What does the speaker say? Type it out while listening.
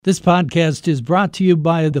This podcast is brought to you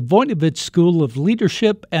by the Voinovich School of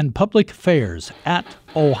Leadership and Public Affairs at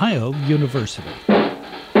Ohio University.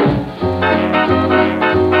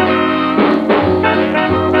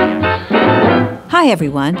 Hi,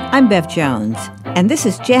 everyone. I'm Bev Jones, and this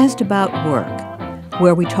is Jazzed About Work,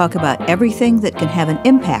 where we talk about everything that can have an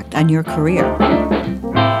impact on your career.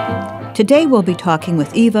 Today, we'll be talking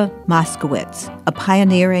with Eva Moskowitz, a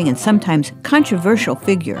pioneering and sometimes controversial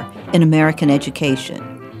figure in American education.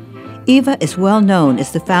 Eva is well known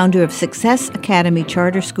as the founder of Success Academy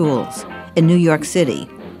Charter Schools in New York City.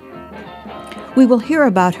 We will hear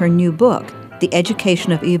about her new book, The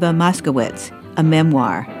Education of Eva Moskowitz, a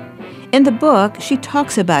memoir. In the book, she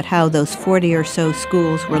talks about how those 40 or so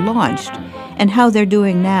schools were launched and how they're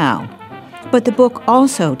doing now. But the book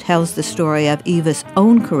also tells the story of Eva's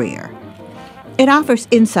own career. It offers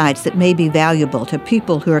insights that may be valuable to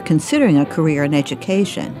people who are considering a career in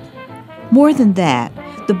education. More than that,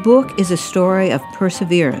 the book is a story of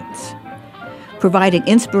perseverance, providing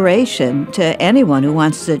inspiration to anyone who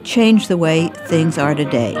wants to change the way things are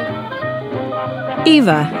today.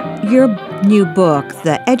 Eva, your new book,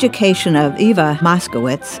 The Education of Eva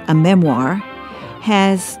Moskowitz, a memoir,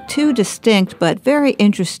 has two distinct but very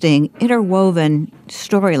interesting interwoven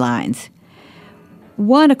storylines.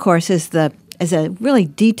 One, of course, is a really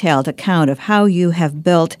detailed account of how you have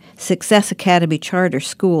built Success Academy Charter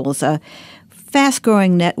Schools, a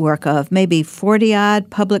fast-growing network of maybe 40-odd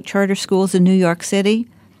public charter schools in New York City.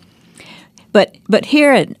 But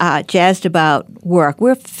here at Jazzed About Work,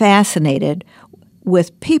 we're fascinated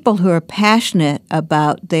with people who are passionate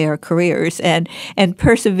about their careers and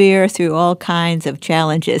persevere through all kinds of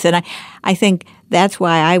challenges. And I think that's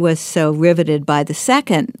why I was so riveted by the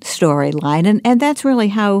second storyline, and that's really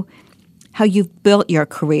how you've built your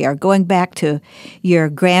career, going back to your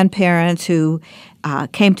grandparents who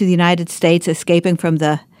came to the United States escaping from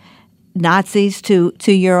the Nazis to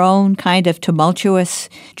your own kind of tumultuous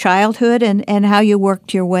childhood and how you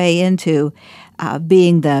worked your way into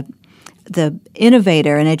being the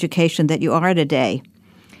innovator in education that you are today.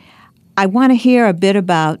 I want to hear a bit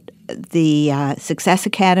about the Success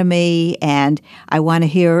Academy, and I want to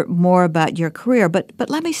hear more about your career. But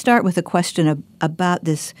let me start with a question about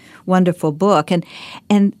this wonderful book, and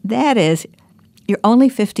that is, you're only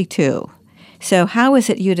 52. So how is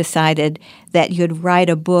it you decided that you'd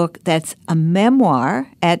write a book that's a memoir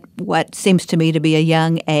at what seems to me to be a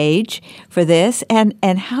young age for this? And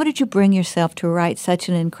how did you bring yourself to write such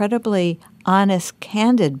an incredibly honest,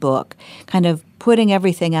 candid book, kind of putting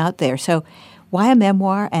everything out there? So why a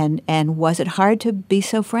memoir, and was it hard to be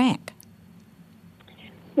so frank?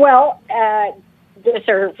 Well, those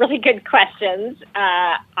are really good questions.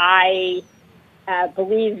 I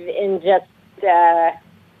believe in just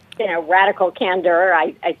radical candor.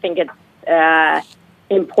 I think it's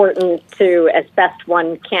important to, as best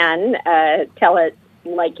one can, tell it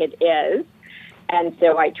like it is. And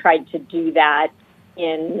so I tried to do that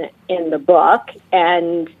in the book.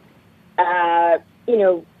 And,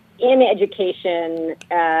 in education,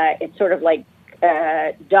 it's sort of like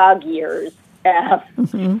dog years.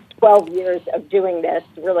 12 years of doing this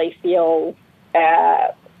really feels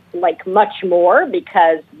like much more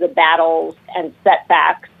because the battles and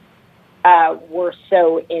setbacks were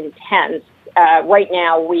so intense. Right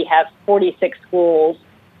now, we have 46 schools.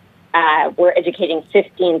 We're educating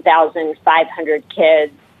 15,500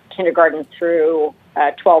 kids, kindergarten through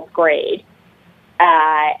 12th grade.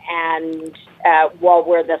 And while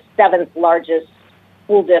we're the seventh largest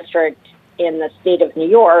school district in the state of New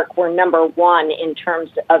York, we're number one in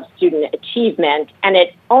terms of student achievement. And at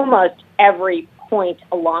almost every point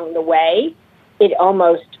along the way, it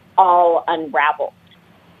almost all unraveled.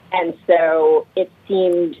 And so it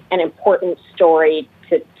seemed an important story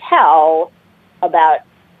to tell about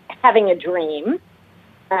having a dream.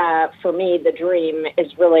 For me, the dream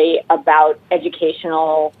is really about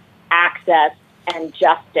educational access and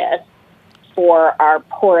justice for our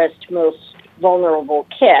poorest, most vulnerable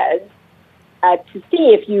kids, to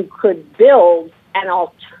see if you could build an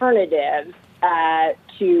alternative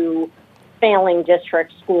to failing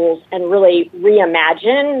district schools and really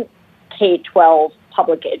reimagine K-12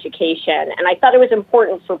 public education. And I thought it was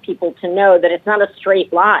important for people to know that it's not a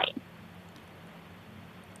straight line.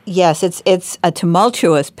 Yes, it's a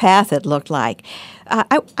tumultuous path, it looked like.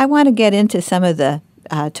 I want to get into some of the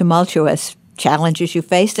tumultuous challenges you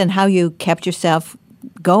faced and how you kept yourself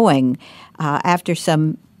going after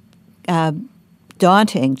some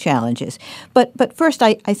daunting challenges. But first,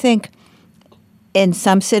 I think in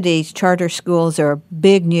some cities, charter schools are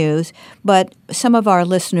big news, but some of our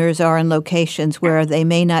listeners are in locations where they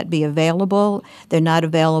may not be available. They're not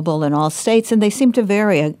available in all states, and they seem to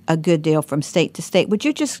vary a good deal from state to state. Would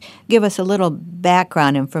you just give us a little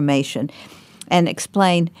background information and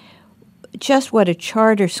explain just what a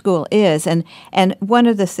charter school is? And one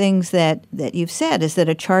of the things that you've said is that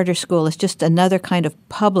a charter school is just another kind of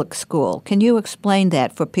public school. Can you explain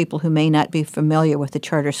that for people who may not be familiar with the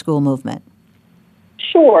charter school movement?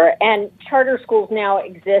 Sure, and charter schools now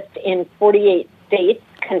exist in 48 states.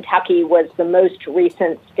 Kentucky was the most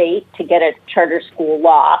recent state to get a charter school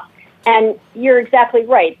law. And you're exactly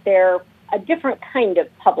right. They're a different kind of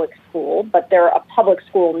public school, but they're a public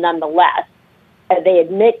school nonetheless. They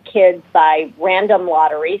admit kids by random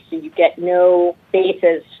lottery, so you get no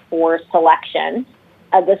basis for selection.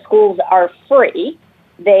 The schools are free.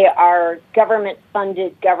 They are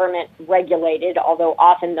government-funded, government-regulated, although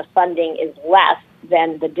often the funding is less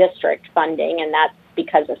than the district funding, and that's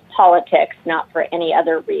because of politics, not for any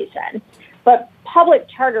other reason. But public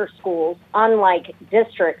charter schools, unlike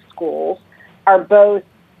district schools, are both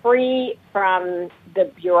free from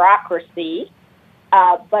the bureaucracy,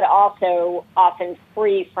 but also often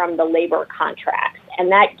free from the labor contracts.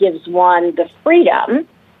 And that gives one the freedom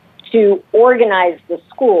to organize the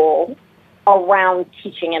school around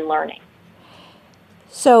teaching and learning.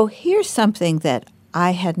 So here's something that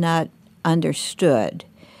I had not understood.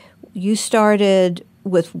 You started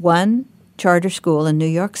with one charter school in New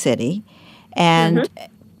York City, and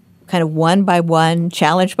kind of one by one,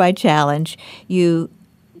 challenge by challenge, you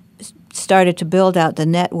started to build out the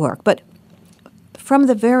network. But from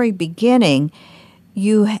the very beginning,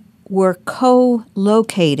 you were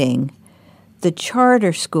co-locating the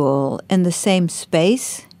charter school in the same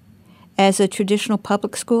space as a traditional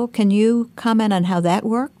public school. Can you comment on how that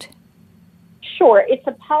worked? Sure. It's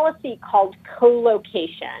a policy called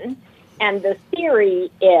co-location, and the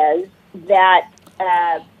theory is that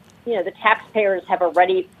the taxpayers have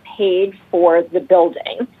already paid for the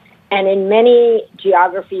building, and in many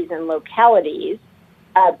geographies and localities,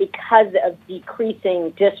 because of decreasing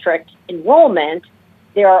district enrollment,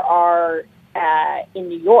 there are in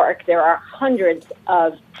New York there are hundreds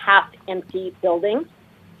of half-empty buildings,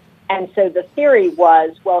 and so the theory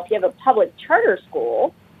was, well, if you have a public charter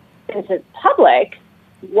school, since it's public,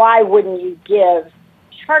 why wouldn't you give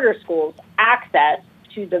charter schools access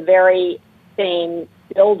to the very same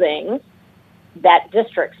buildings that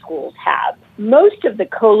district schools have? Most of the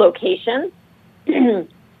co-locations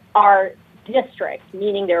are districts,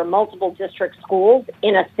 meaning there are multiple district schools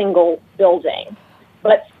in a single building.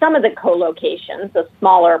 But some of the co-locations, a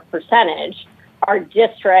smaller percentage, are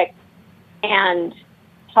district and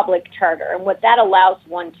public charter. And what that allows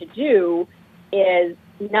one to do is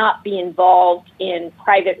not be involved in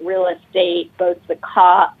private real estate, both the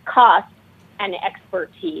cost and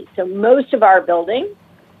expertise. So most of our buildings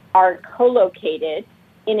are co-located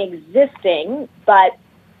in existing but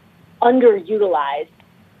underutilized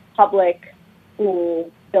public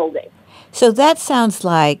school buildings. So that sounds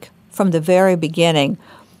like from the very beginning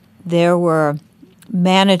there were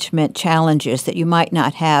management challenges that you might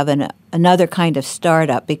not have in another kind of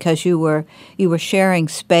startup, because you were sharing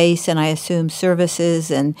space and I assume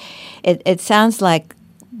services, and it sounds like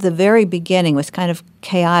the very beginning was kind of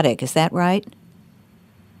chaotic. Is that right?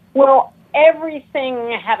 Well,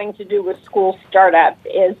 everything having to do with school startup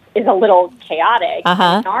is a little chaotic.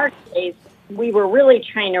 In our case, we were really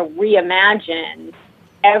trying to reimagine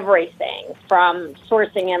everything from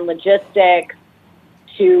sourcing and logistics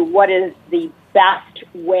to what is the best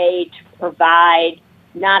way to provide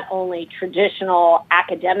not only traditional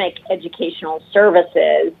academic educational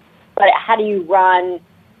services, but how do you run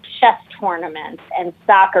chess tournaments and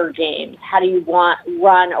soccer games? How do you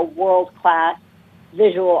run a world-class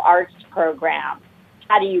visual arts program?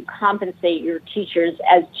 How do you compensate your teachers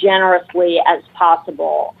as generously as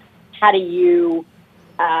possible? How do you,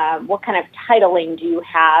 what kind of titling do you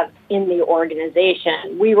have in the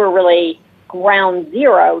organization? We were really ground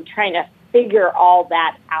zero trying to figure all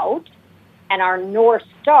that out. And our North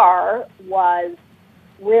Star was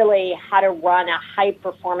really how to run a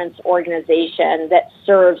high-performance organization that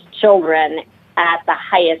serves children at the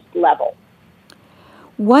highest level.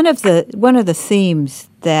 One of the themes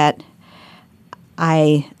that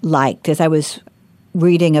I liked as I was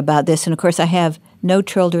reading about this, and of course I have no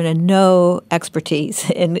children and no expertise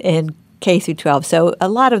in K through 12, so a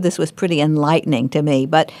lot of this was pretty enlightening to me.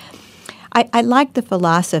 But I liked the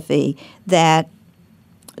philosophy that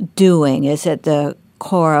doing is at the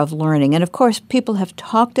core of learning. And of course, people have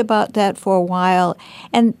talked about that for a while,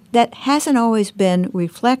 and that hasn't always been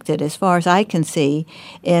reflected, as far as I can see,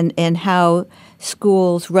 in how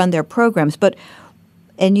schools run their programs. But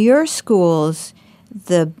in your schools,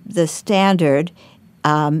 the standard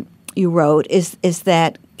you wrote is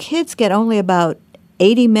that kids get only about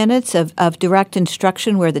 80 minutes of direct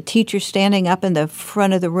instruction where the teacher's standing up in the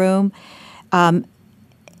front of the room.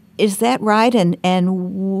 Is that right?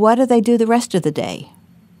 And what do they do the rest of the day?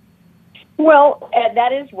 Well,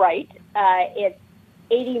 that is right. It's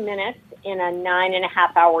 80 minutes in a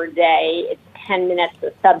 9.5-hour day. It's 10 minutes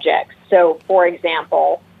a subject. So, for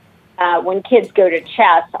example, when kids go to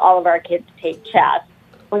chess, all of our kids take chess.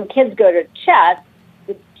 When kids go to chess,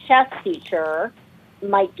 the chess teacher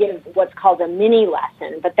might give what's called a mini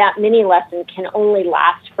lesson, but that mini lesson can only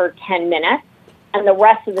last for 10 minutes. And the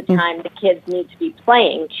rest of the time, the kids need to be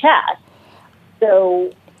playing chess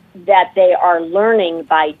so that they are learning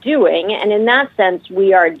by doing. And in that sense,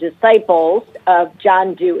 we are disciples of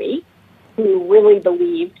John Dewey, who really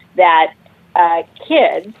believed that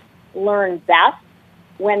kids learn best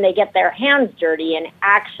when they get their hands dirty and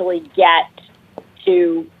actually get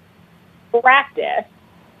to practice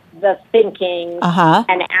the thinking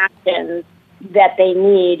and actions that they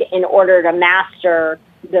need in order to master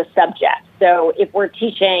the subject. So if we're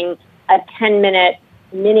teaching a 10-minute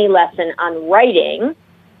mini lesson on writing,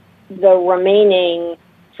 the remaining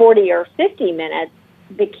 40 or 50 minutes,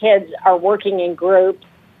 the kids are working in groups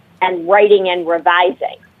and writing and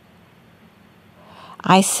revising.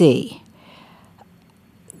 I see.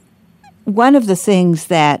 One of the things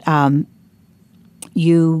that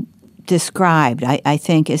you described, I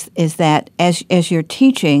think, is that as you're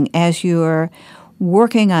teaching, as you're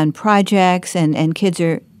working on projects and kids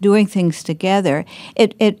are doing things together,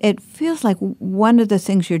 it feels like one of the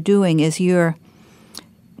things you're doing is you're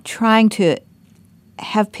trying to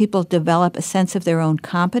have people develop a sense of their own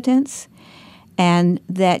competence, and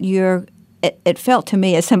that it felt to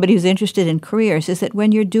me, as somebody who's interested in careers, is that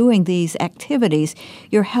when you're doing these activities,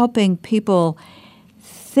 you're helping people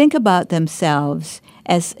think about themselves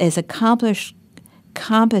as accomplished,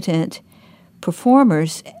 competent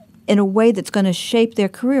performers in a way that's going to shape their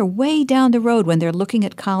career way down the road when they're looking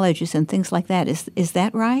at colleges and things like that. Is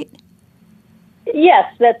that right?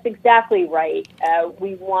 Yes, that's exactly right.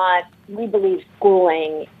 We believe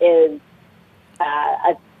schooling is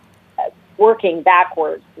working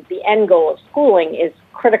backwards. The end goal of schooling is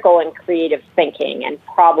critical and creative thinking and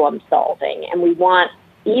problem solving. And we want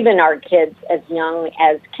even our kids as young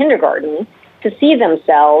as kindergarten to see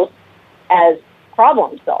themselves as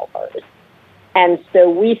problem solvers. And so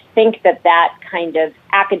we think that kind of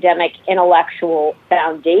academic intellectual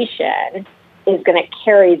foundation is going to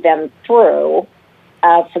carry them through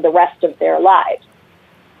for the rest of their lives.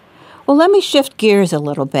 Well, let me shift gears a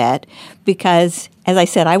little bit because, as I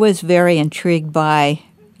said, I was very intrigued by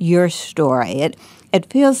your story. It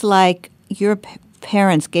feels like your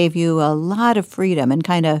parents gave you a lot of freedom and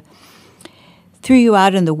kind of threw you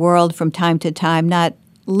out in the world from time to time, not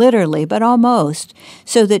literally, but almost,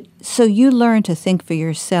 so you learn to think for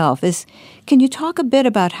yourself. Can you talk a bit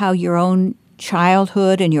about how your own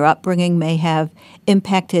childhood and your upbringing may have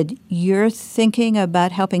impacted your thinking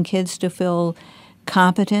about helping kids to feel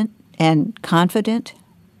competent and confident?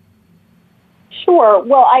 Sure.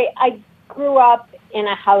 Well, I grew up in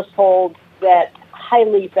a household that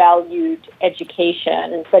highly valued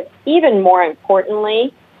education, but even more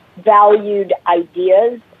importantly, valued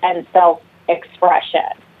ideas and self-expression.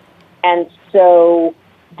 And so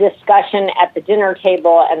discussion at the dinner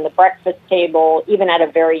table and the breakfast table, even at a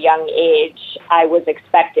very young age, I was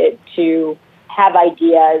expected to have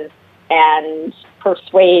ideas and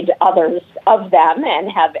persuade others of them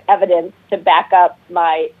and have evidence to back up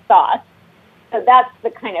my thoughts. So that's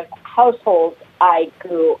the kind of household I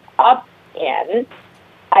grew up in.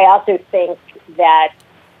 I also think that,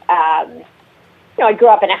 I grew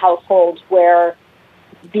up in a household where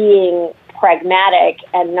being pragmatic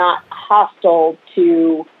and not hostile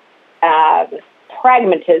to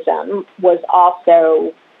pragmatism was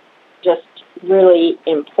also just really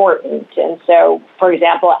important. And so, for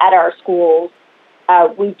example, at our schools,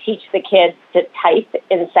 we teach the kids to type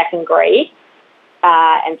in second grade.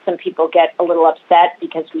 And some people get a little upset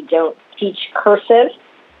because we don't teach cursive,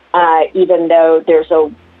 even though there's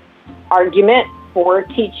a argument for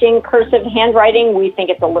teaching cursive handwriting. We think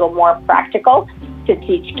it's a little more practical to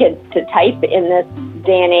teach kids to type in this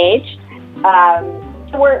day and age.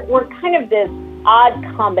 So we're kind of this odd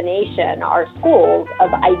combination, our schools,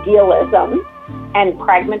 of idealism and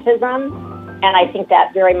pragmatism, and I think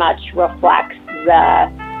that very much reflects the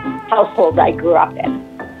household I grew up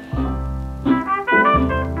in.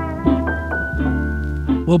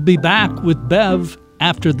 We'll be back with Bev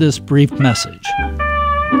after this brief message.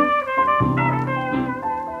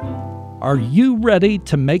 Are you ready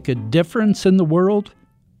to make a difference in the world?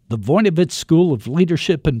 The Voinovich School of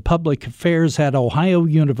Leadership and Public Affairs at Ohio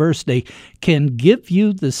University can give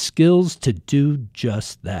you the skills to do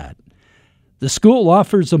just that. The school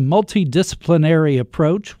offers a multidisciplinary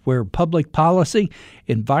approach where public policy,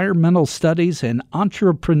 environmental studies, and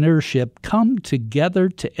entrepreneurship come together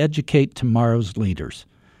to educate tomorrow's leaders.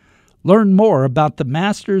 Learn more about the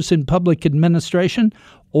Masters in Public Administration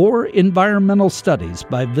or Environmental Studies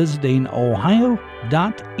by visiting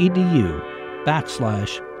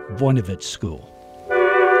ohio.edu/Voinovich School.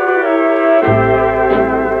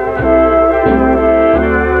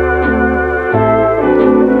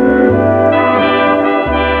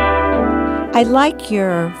 I like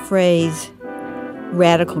your phrase,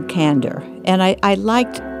 radical candor. And I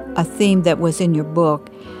liked a theme that was in your book,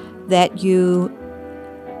 that you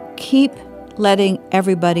keep letting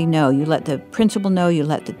everybody know. You let the principal know, you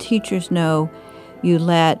let the teachers know, you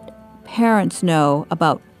let parents know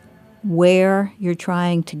about where you're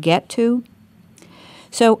trying to get to.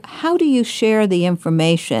 So how do you share the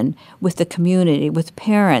information with the community, with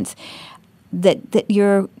parents, that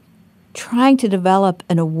you're trying to develop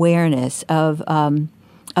an awareness of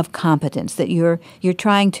competence, that you're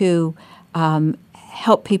trying to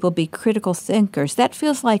help people be critical thinkers? That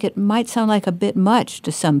feels like it might sound like a bit much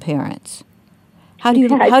to some parents. How do you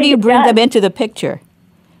bring them into the picture?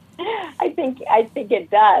 I think it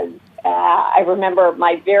does. I remember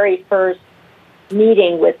my very first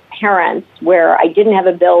meeting with parents where I didn't have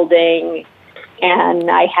a building and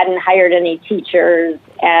I hadn't hired any teachers,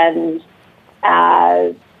 and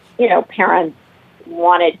parents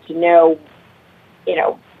wanted to know,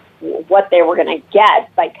 what they were going to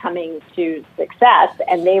get by coming to Success,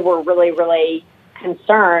 and they were really, really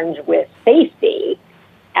concerned with safety.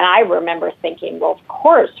 And I remember thinking, well, of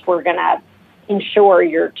course we're going to ensure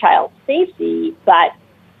your child's safety, but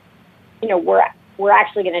we're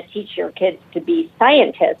actually going to teach your kids to be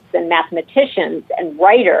scientists and mathematicians and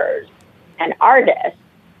writers and artists.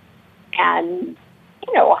 And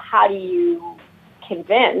how do you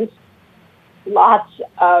convince lots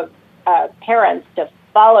of parents to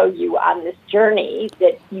follow you on this journey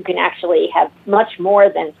that you can actually have much more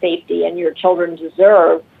than safety, and your children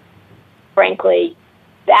deserve, frankly,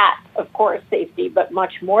 that, of course, safety, but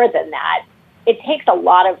much more than that? It takes a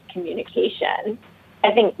lot of communication.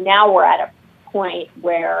 I think now we're at a point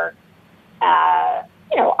where,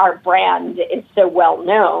 our brand is so well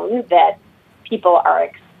known that people are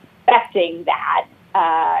expecting that.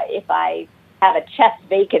 If I have a chess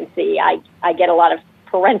vacancy, I get a lot of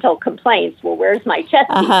parental complaints. Well, where's my chess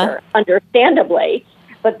teacher? Understandably.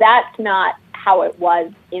 But that's not how it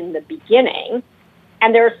was in the beginning.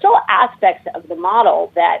 And there are still aspects of the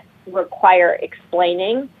model that require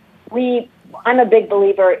explaining. I'm a big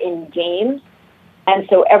believer in games. And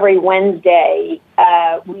so every Wednesday,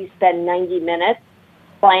 we spend 90 minutes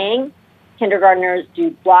playing. Kindergartners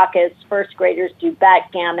do Blockus, first graders do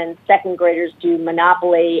backgammon, second graders do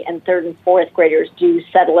Monopoly, and third and fourth graders do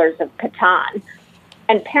Settlers of Catan.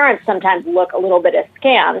 And parents sometimes look a little bit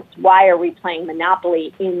askance. Why are we playing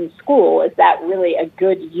Monopoly in school? Is that really a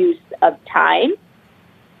good use of time?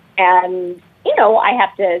 And, I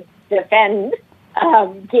have to defend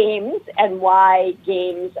games and why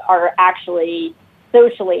games are actually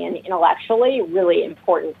socially and intellectually really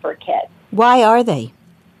important for kids. Why are they?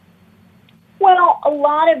 Well, a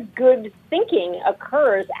lot of good thinking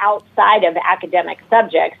occurs outside of academic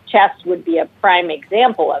subjects. Chess would be a prime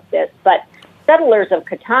example of this, but Settlers of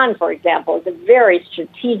Catan, for example, is a very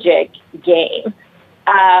strategic game.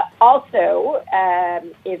 Also,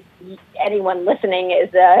 if anyone listening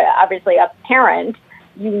is obviously a parent,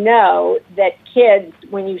 you know that kids,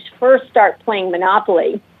 when you first start playing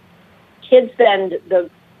Monopoly, kids spend the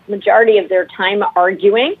majority of their time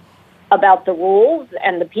arguing about the rules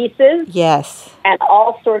and the pieces. Yes. And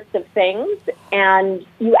all sorts of things. And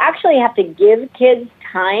you actually have to give kids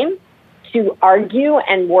time to argue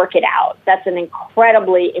and work it out. That's an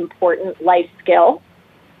incredibly important life skill.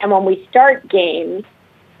 And when we start games,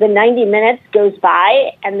 the 90 minutes goes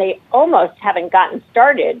by and they almost haven't gotten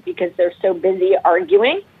started because they're so busy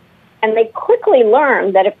arguing. And they quickly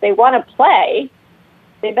learn that if they want to play,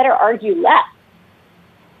 they better argue less.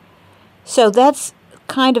 So that's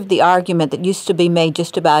kind of the argument that used to be made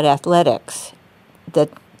just about athletics, that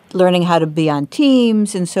learning how to be on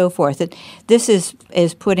teams and so forth. That this is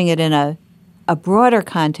putting it in a broader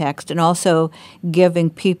context and also giving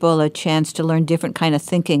people a chance to learn different kind of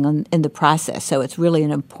thinking in the process. So it's really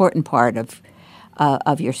an important part of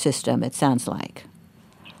your system, it sounds like.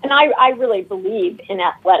 And I really believe in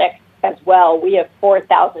athletics as well. We have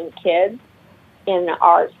 4,000 kids in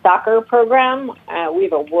our soccer program. We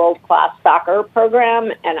have a world-class soccer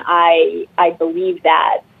program, and I believe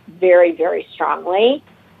that very, very strongly.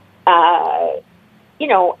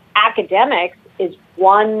 Academics is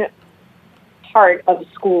one part of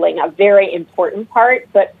schooling, a very important part,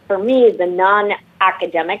 but for me, the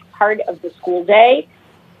non-academic part of the school day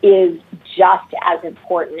is just as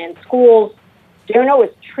important, and schools don't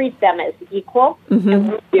always treat them as equal,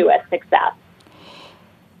 and we do as success.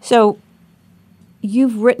 So you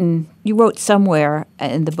wrote somewhere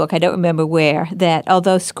in the book, I don't remember where, that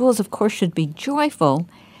although schools, of course, should be joyful,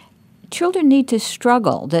 children need to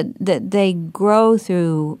struggle, that they grow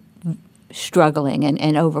through struggling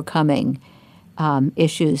and overcoming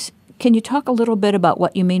issues. Can you talk a little bit about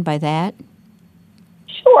what you mean by that?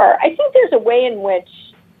 Sure. I think there's a way in which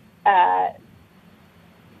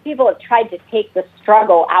people have tried to take the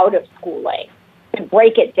struggle out of schooling and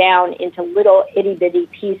break it down into little itty-bitty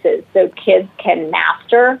pieces so kids can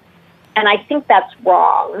master. And I think that's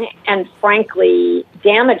wrong and, frankly,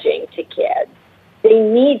 damaging to kids. They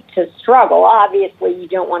need to struggle. Obviously, you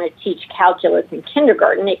don't want to teach calculus in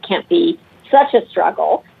kindergarten. It can't be such a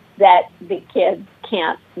struggle that the kids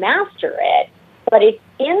can't master it. But it's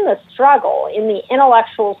in the struggle, in the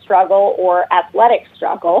intellectual struggle or athletic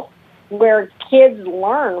struggle, where kids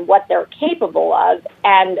learn what they're capable of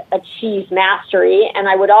and achieve mastery. And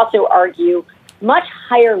I would also argue much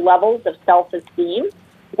higher levels of self-esteem.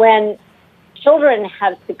 When children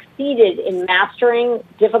have succeeded in mastering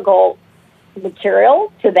difficult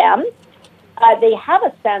material to them, they have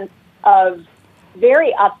a sense of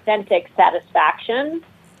very authentic satisfaction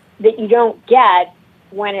that you don't get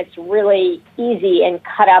when it's really easy and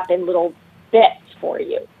cut up in little bits for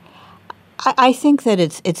you. I think that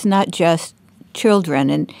it's not just children,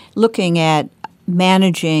 and looking at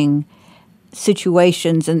managing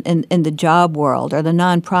situations in the job world or the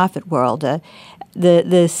nonprofit world,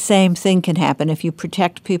 the same thing can happen if you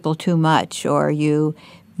protect people too much or you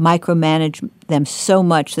micromanage them so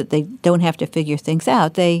much that they don't have to figure things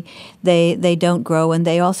out. They don't grow, and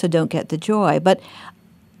they also don't get the joy. But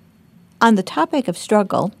on the topic of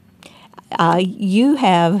struggle, you've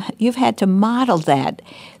had to model that.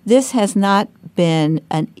 This has not been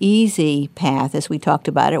an easy path, as we talked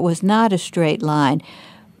about. It was not a straight line.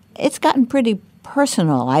 It's gotten pretty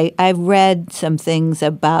personal. I've read some things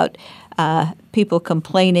about people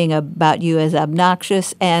complaining about you as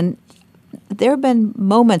obnoxious, and there have been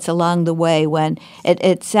moments along the way when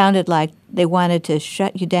it sounded like they wanted to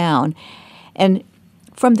shut you down. And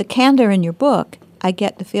from the candor in your book, I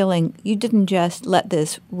get the feeling you didn't just let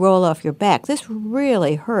this roll off your back. This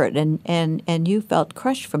really hurt, and you felt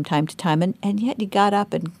crushed from time to time, and yet you got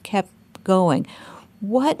up and kept going.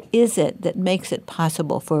 What is it that makes it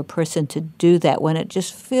possible for a person to do that when it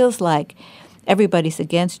just feels like everybody's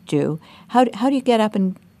against you? How do you get up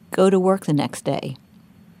and go to work the next day?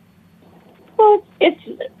 Well, it's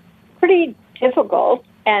pretty difficult,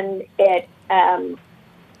 and it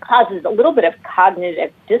causes a little bit of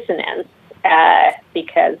cognitive dissonance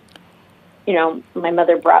because, my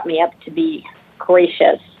mother brought me up to be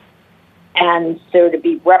gracious. And so to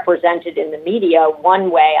be represented in the media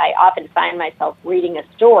one way, I often find myself reading a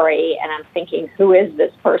story and I'm thinking, who is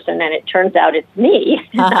this person? And it turns out it's me.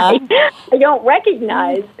 Uh-huh. I don't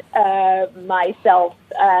recognize myself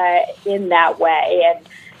in that way. And,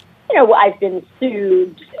 I've been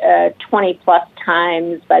sued 20 plus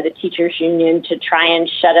times by the teachers union to try and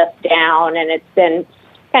shut us down. And it's been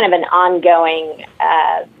kind of an ongoing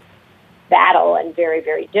battle and very,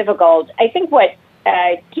 very difficult. I think what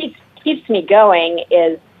keeps me going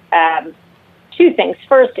is two things.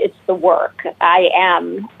 First, it's the work. I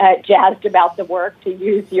am jazzed about the work, to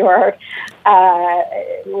use your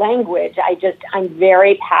language. I'm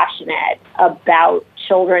very passionate about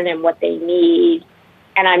children and what they need,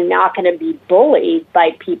 and I'm not going to be bullied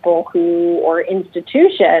by people or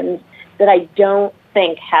institutions that I don't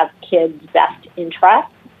think have kids' best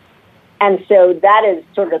interests. And so that is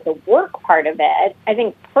sort of the work part of it. I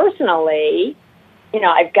think personally,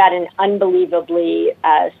 I've got an unbelievably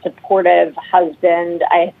supportive husband.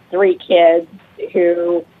 I have 3 kids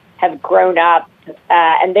who have grown up,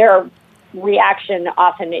 and their reaction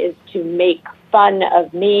often is to make fun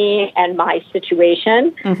of me and my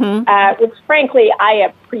situation, which frankly I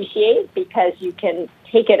appreciate because you can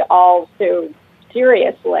take it all so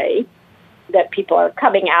seriously that people are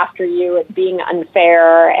coming after you and being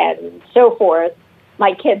unfair and so forth.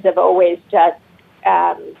 My kids have always just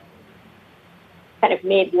kind of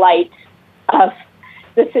made light of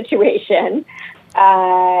the situation.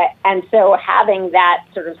 And so having that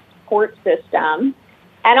sort of support system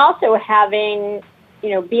And also having,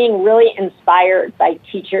 being really inspired by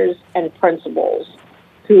teachers and principals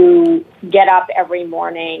who get up every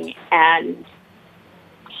morning and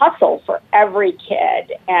hustle for every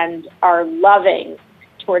kid and are loving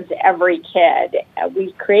towards every kid.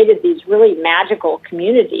 We've created these really magical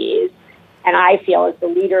communities, and I feel as the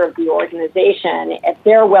leader of the organization, if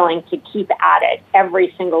they're willing to keep at it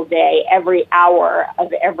every single day, every hour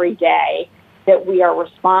of every day, that we are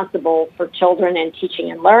responsible for children and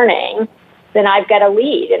teaching and learning, then I've got to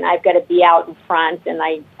lead and I've got to be out in front, and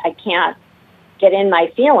I can't get in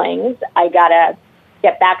my feelings. I got to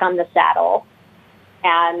get back on the saddle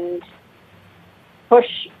and push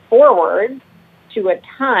forward to a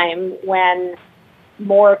time when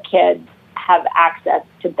more kids have access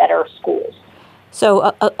to better schools.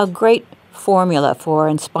 So a great formula for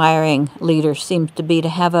inspiring leaders seems to be to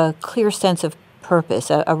have a clear sense of purpose,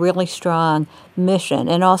 a really strong mission,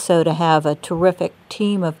 and also to have a terrific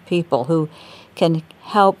team of people who can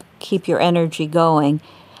help keep your energy going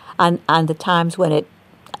on the times when it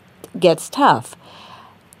gets tough.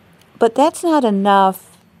 But that's not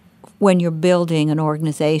enough when you're building an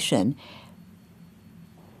organization.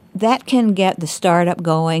 That can get the startup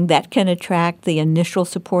going, that can attract the initial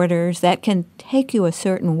supporters, that can take you a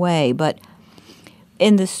certain way, but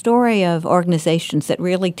in the story of organizations that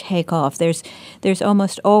really take off, there's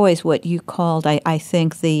almost always what you called, I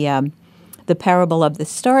think, the parable of the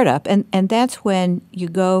startup, and that's when you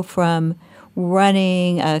go from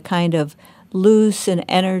running a kind of loose and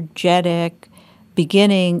energetic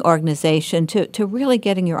beginning organization to really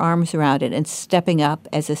getting your arms around it and stepping up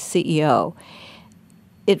as a CEO.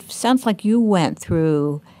 It sounds like you went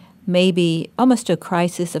through maybe almost a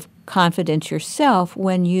crisis of confidence yourself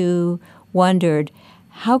when you wondered,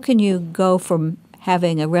 how can you go from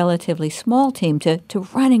having a relatively small team to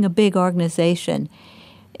running a big organization?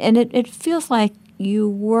 And it feels like you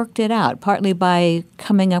worked it out, partly by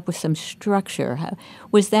coming up with some structure.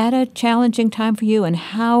 Was that a challenging time for you, and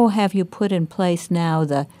how have you put in place now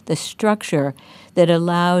the structure that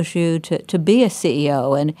allows you to be a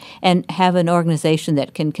CEO and have an organization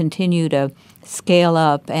that can continue to scale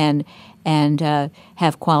up and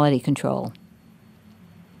have quality control?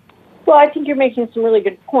 Well, I think you're making some really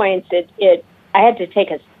good points. I had to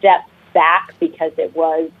take a step back because it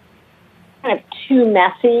was kind of too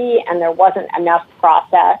messy and there wasn't enough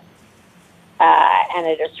process. And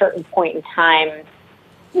at a certain point in time,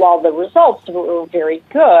 while the results were very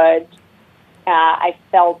good, I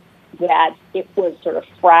felt that it was sort of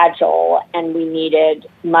fragile and we needed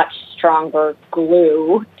much stronger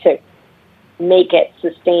glue to make it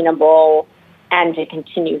sustainable and to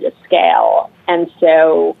continue to scale. And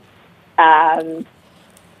so,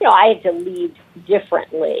 I had to lead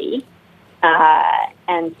differently.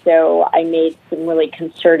 And so I made some really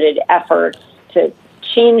concerted efforts to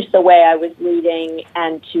change the way I was leading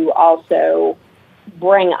and to also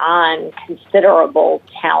bring on considerable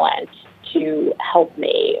talent to help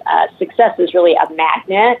me. Success is really a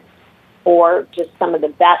magnet for just some of the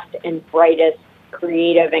best and brightest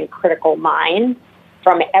creative and critical minds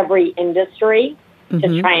from every industry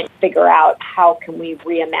to try and figure out how can we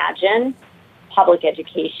reimagine public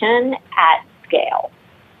education at scale.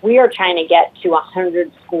 We are trying to get to 100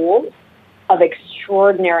 schools of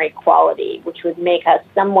extraordinary quality, which would make us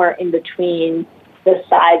somewhere in between the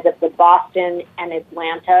size of the Boston and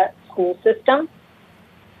Atlanta school system.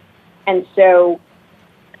 And so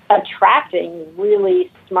attracting really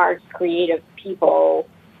smart, creative people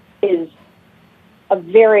is a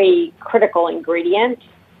very critical ingredient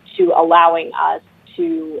to allowing us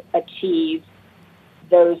to achieve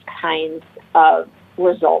those kinds of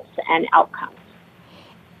results and outcomes.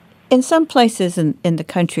 In some places in the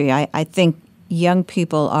country, I think young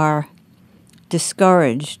people are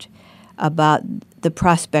discouraged about the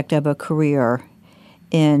prospect of a career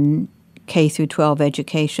in K through 12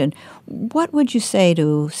 education. What would you say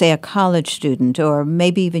to, say, a college student or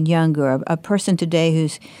maybe even younger, a person today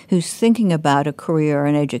who's thinking about a career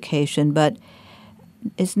in education but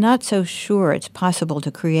is not so sure it's possible to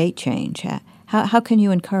create change? How can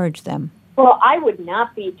you encourage them? Well, I would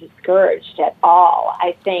not be discouraged at all.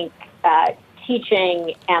 I think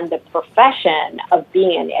teaching and the profession of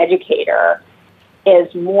being an educator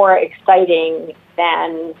is more exciting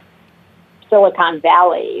than Silicon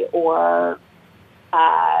Valley or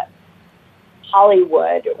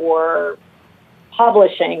Hollywood or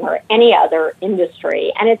publishing or any other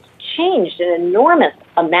industry. And it's changed an enormous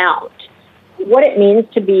amount. What it means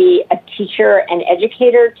to be a teacher and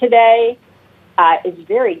educator today is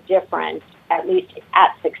very different, at least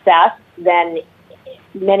at Success, than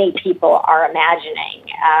many people are imagining.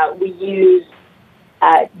 We use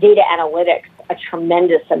data analytics a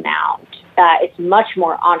tremendous amount. It's much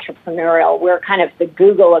more entrepreneurial. We're kind of the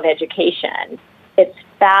Google of education. It's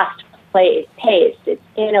fast-paced. It's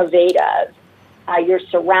innovative. You're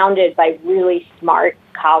surrounded by really smart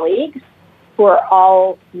colleagues who are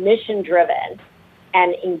all mission-driven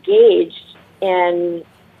and engaged in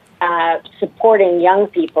supporting young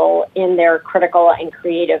people in their critical and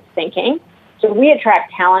creative thinking. So we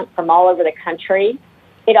attract talent from all over the country.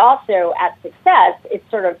 It also, at Success, it's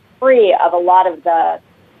sort of free of a lot of the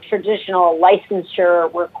traditional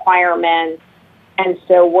licensure requirements. And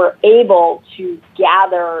so we're able to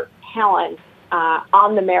gather talent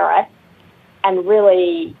on the merit and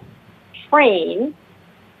really train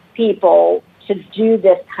people to do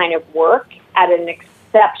this kind of work at an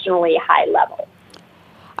exceptionally high level.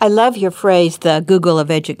 I love your phrase, the Google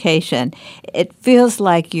of education. It feels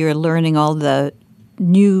like you're learning all the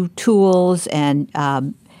new tools and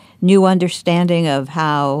new understanding of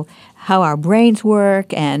how our brains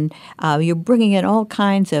work, and you're bringing in all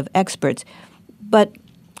kinds of experts. But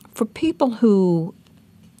for people who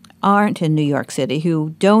aren't in New York City,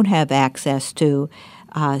 who don't have access to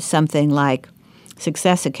something like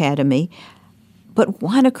Success Academy, but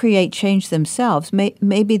want to create change themselves,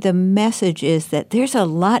 maybe the message is that there's a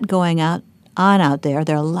lot going on out there.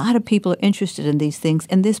 There are a lot of people interested in these things,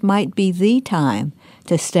 and this might be the time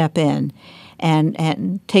to step in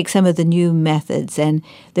and take some of the new methods. And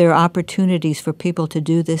there are opportunities for people to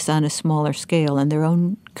do this on a smaller scale in their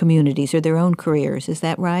own communities or their own careers. Is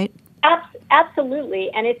that right?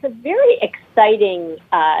 Absolutely. And it's a very exciting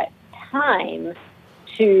time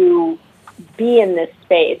to be in this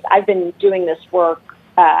space. I've been doing this work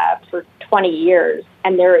for 20 years,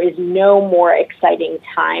 and there is no more exciting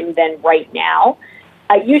time than right now.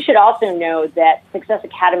 You should also know that Success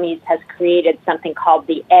Academies has created something called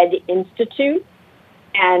the Ed Institute,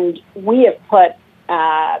 and we have put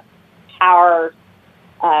our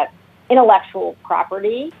intellectual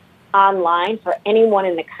property online for anyone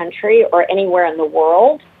in the country or anywhere in the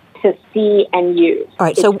world to see and use. All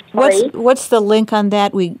right, so what's the link on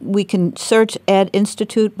that? We can search Ed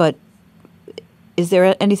Institute, but is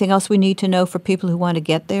there anything else we need to know for people who want to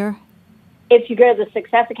get there? If you go to the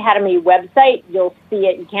Success Academy website, you'll see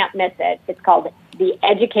it. You can't miss it. It's called the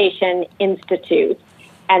Education Institute.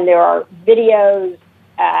 And there are videos,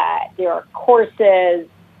 there are courses,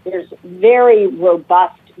 there's very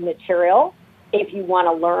robust material if you want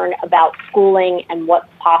to learn about schooling and what's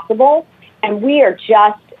possible. And we are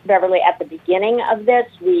just, Beverly, at the beginning of this.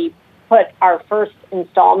 We put our first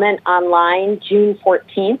installment online June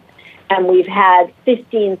 14th, and we've had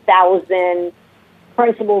 15,000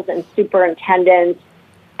 principals and superintendents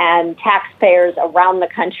and taxpayers around the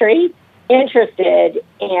country interested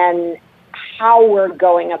in how we're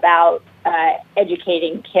going about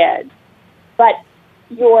educating kids. But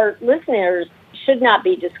your listeners should not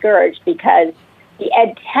be discouraged because the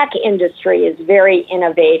ed tech industry is very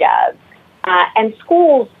innovative. And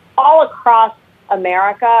schools all across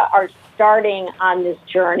America are starting on this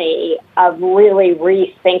journey of really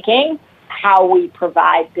rethinking how we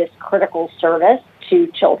provide this critical service to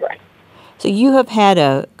children. So you have had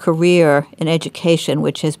a career in education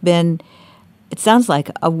which has been, it sounds like,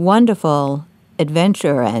 a wonderful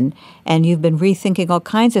adventure, and you've been rethinking all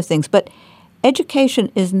kinds of things. But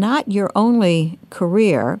education is not your only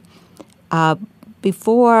career.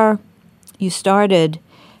 Before you started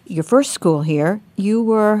your first school here, you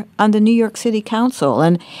were on the New York City Council,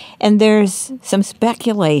 and there's some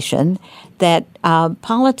speculation that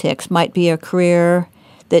politics might be a career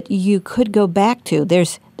that you could go back to. There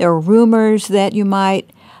are rumors that you might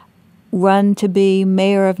run to be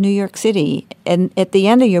mayor of New York City, and at the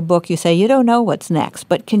end of your book you say you don't know what's next,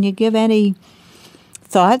 but can you give any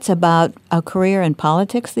thoughts about a career in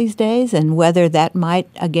politics these days and whether that might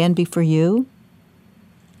again be for you?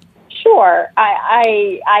 Sure.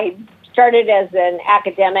 I started as an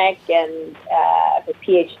academic and a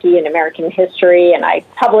PhD in American history, and I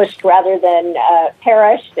published rather than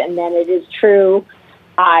perished, and then it is true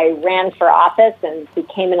I ran for office and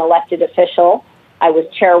became an elected official. I was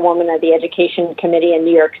chairwoman of the Education Committee in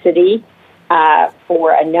New York City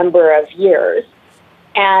for a number of years.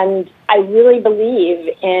 And I really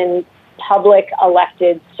believe in public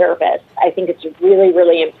elected service. I think it's really,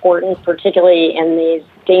 really important, particularly in these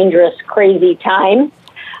dangerous, crazy times,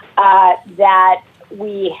 that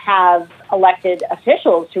we have elected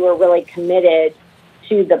officials who are really committed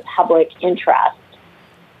to the public interest.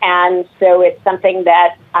 And so it's something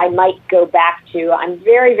that I might go back to. I'm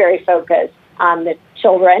very, very focused on the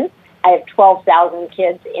children. I have 12,000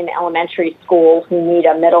 kids in elementary school who need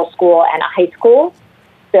a middle school and a high school.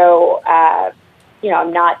 So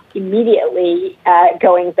I'm not immediately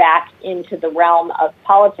going back into the realm of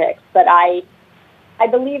politics, but I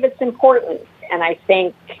believe it's important, and I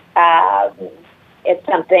think it's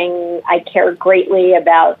something I care greatly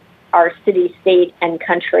about our city, state, and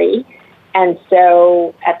country. And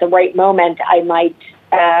so at the right moment, I might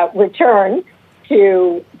return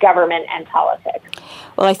to government and politics.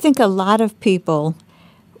 Well, I think a lot of people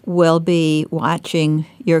will be watching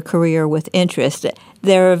your career with interest.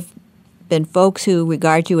 There have been folks who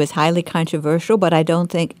regard you as highly controversial, but I don't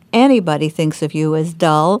think anybody thinks of you as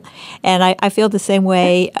dull. And I feel the same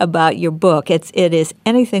way about your book. It is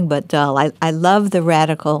anything but dull. I love the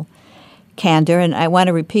radical candor, and I want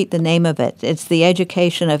to repeat the name of it. It's The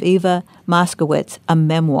Education of Eva Moskowitz, a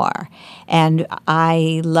memoir. And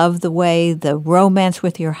I love the way the romance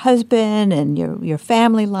with your husband and your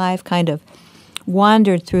family life kind of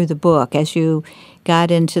wandered through the book as you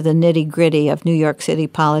got into the nitty-gritty of New York City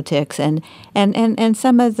politics and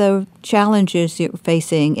some of the challenges you're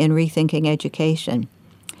facing in rethinking education.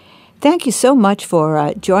 Thank you so much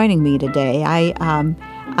for joining me today. I'm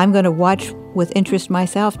going to watch with interest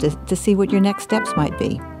myself to see what your next steps might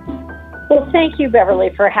be. Well, thank you,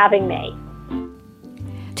 Beverly, for having me.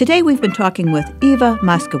 Today we've been talking with Eva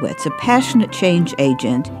Moskowitz, a passionate change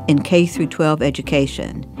agent in K-12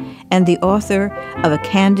 education and the author of a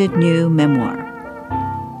candid new memoir.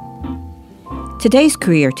 Today's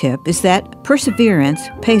career tip is that perseverance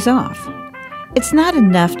pays off. It's not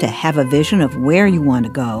enough to have a vision of where you want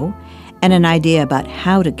to go and an idea about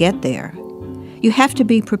how to get there. You have to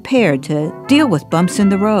be prepared to deal with bumps in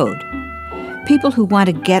the road. People who want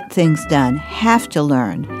to get things done have to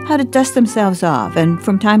learn how to dust themselves off and,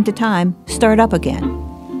 from time to time, start up again.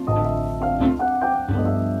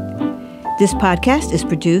 This podcast is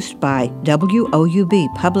produced by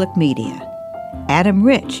WOUB Public Media. Adam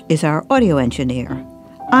Rich is our audio engineer.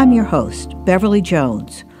 I'm your host, Beverly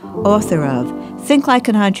Jones, author of Think Like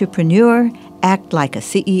an Entrepreneur, Act Like a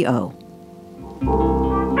CEO.